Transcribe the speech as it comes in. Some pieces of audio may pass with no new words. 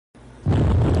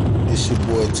your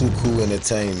boy Too Cool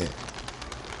Entertainment,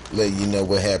 letting you know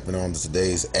what happened on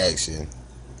today's action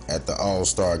at the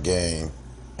All-Star game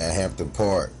at Hampton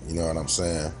Park. You know what I'm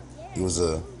saying? It was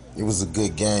a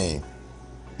good game.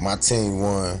 My team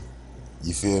won.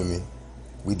 You feel me?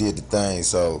 We did the thing.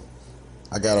 So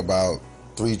I got about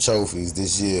 3 trophies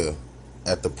this year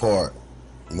at the park.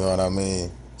 You know what I mean?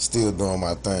 Still doing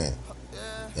my thing,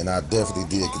 and I definitely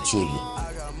did contribute.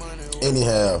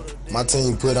 Anyhow, my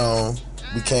team put on.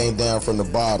 We came down from the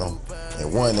bottom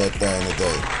and won that thing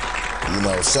today. You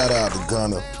know, shout out to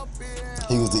Gunna.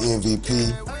 He was the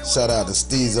MVP. Shout out to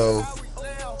Steezo.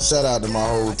 Shout out to my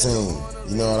whole team.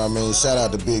 You know what I mean? Shout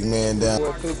out to Big Man down.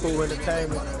 Too Cool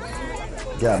Entertainment.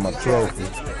 Got my trophy.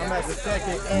 I'm at the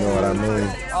second. You know what I mean?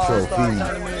 Trophy. You know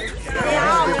what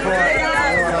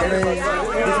I mean?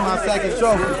 This is my second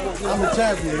trophy. I'm the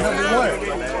champion,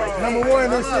 number one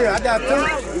this year. I got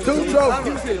two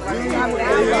trophies.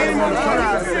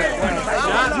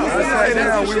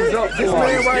 This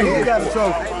man right here got a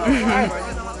trophy.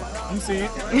 You see it?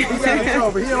 He got a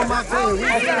trophy. He on my team. We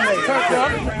teammates.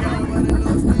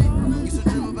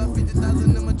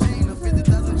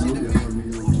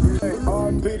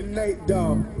 Nate,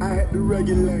 dog. I had to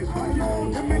regulate. All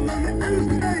on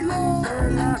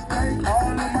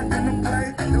my dinner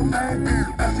plate. No man is.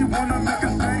 Now she wanna make a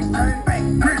stay.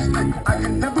 Rich, I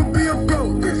can never be a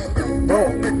broke.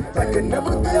 I can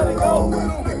never be a gold.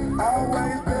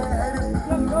 Always been haters.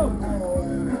 Let's go.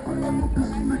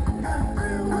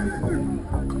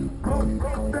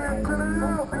 Stand to the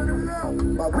left.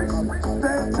 My wrist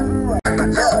stand to the right.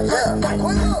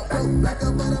 Like a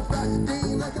butterfly,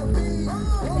 sting like a bee.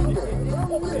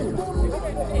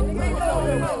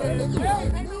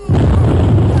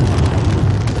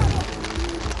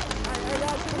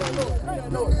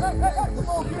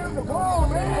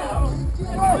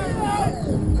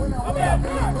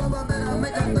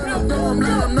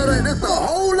 That's a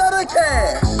whole lot of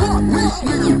cash. Rich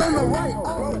niggas on the right.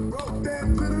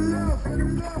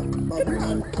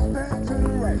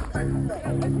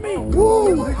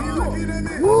 Woo!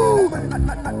 Woo!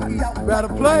 Better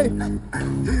play. Hit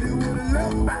it with a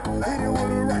left, hit it with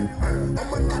a right.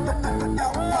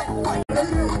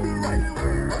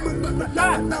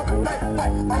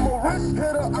 I'm a wrist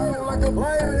hitter, I ain't like a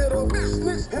blind hitter.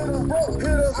 Snitch hitter, broke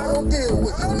hitters, I don't deal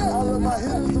with. All of my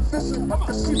hitters official,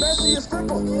 cause she messy as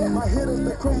stripper. My hitters,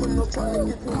 the criminal, trying to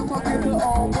get through my hitter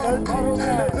all day.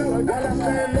 While I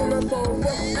stand on the phone,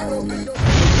 I don't think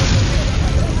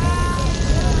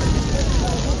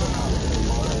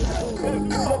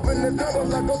up in the double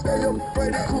like okay, yo,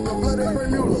 Freddy Krueger, bloody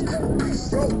Bermuda.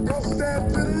 Bro, stand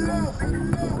to the left.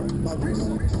 My wrist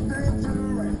stand to the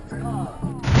right.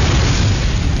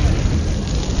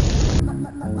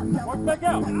 Walk back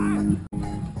out.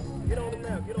 Get on him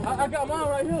now. Get on. I got mine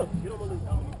right here. Get on my list.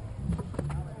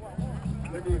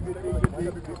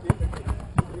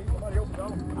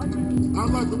 I'd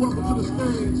like to welcome to the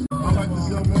stage. I like this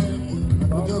young man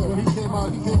because when he came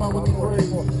out with the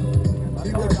phrase. He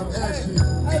works on action.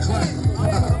 I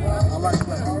like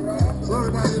that. So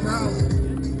everybody in the house,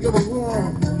 give a warm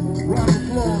round of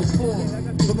applause for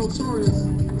the notorious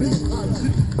B.I.G.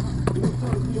 The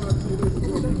notorious B.I.G.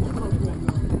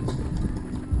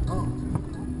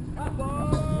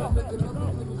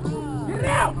 Get it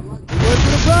out! Go to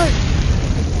the bank.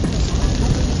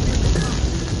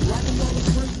 Rocking on the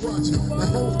drink watch. The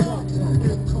whole clock.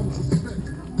 Here comes respect.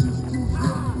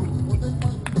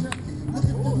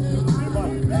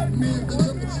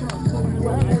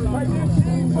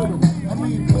 I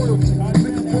mean loyalty.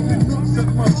 Niggas want me nuts that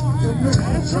much.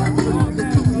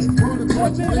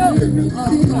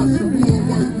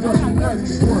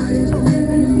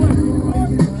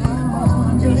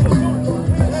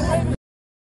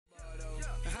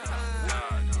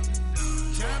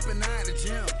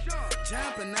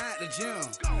 Jumping out the gym.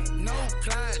 No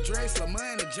Clyde Dress or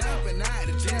money. Jumping out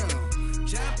the gym.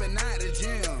 Jumping out the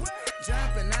gym.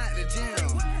 Jumping out the gym.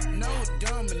 No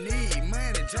Dominique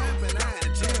money. Jumping out the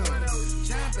gym.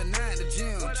 Jumping out the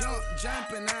gym.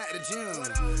 Jumping out the gym.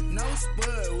 No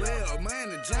Spud Well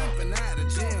money. Jumping out the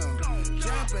gym.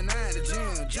 Jumping out the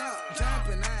gym.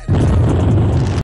 Jumping out the gym.